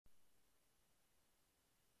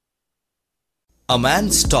A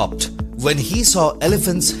man stopped when he saw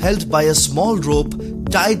elephants held by a small rope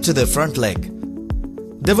tied to their front leg.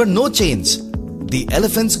 There were no chains. The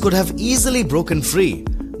elephants could have easily broken free,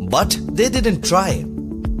 but they didn't try.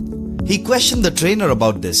 He questioned the trainer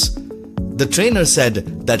about this. The trainer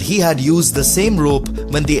said that he had used the same rope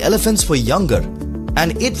when the elephants were younger,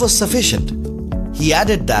 and it was sufficient. He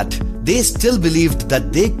added that they still believed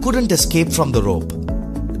that they couldn't escape from the rope.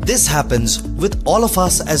 This happens with all of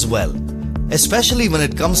us as well, especially when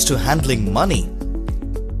it comes to handling money.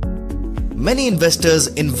 Many investors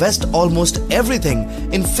invest almost everything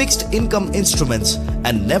in fixed income instruments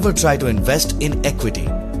and never try to invest in equity,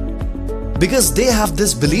 because they have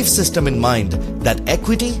this belief system in mind that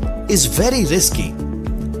equity is very risky.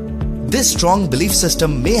 This strong belief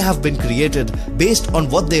system may have been created based on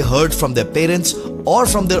what they heard from their parents or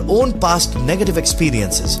from their own past negative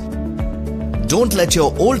experiences. Don't let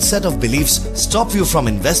your old set of beliefs stop you from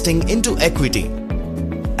investing into equity.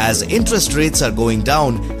 As interest rates are going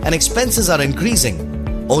down and expenses are increasing,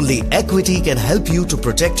 only equity can help you to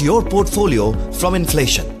protect your portfolio from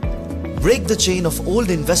inflation. Break the chain of old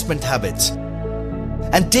investment habits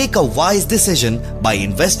and take a wise decision by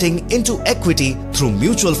investing into equity through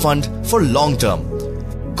mutual fund for long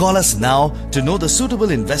term. Call us now to know the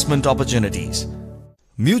suitable investment opportunities.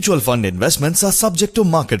 Mutual fund investments are subject to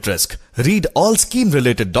market risk. Read all scheme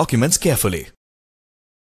related documents carefully.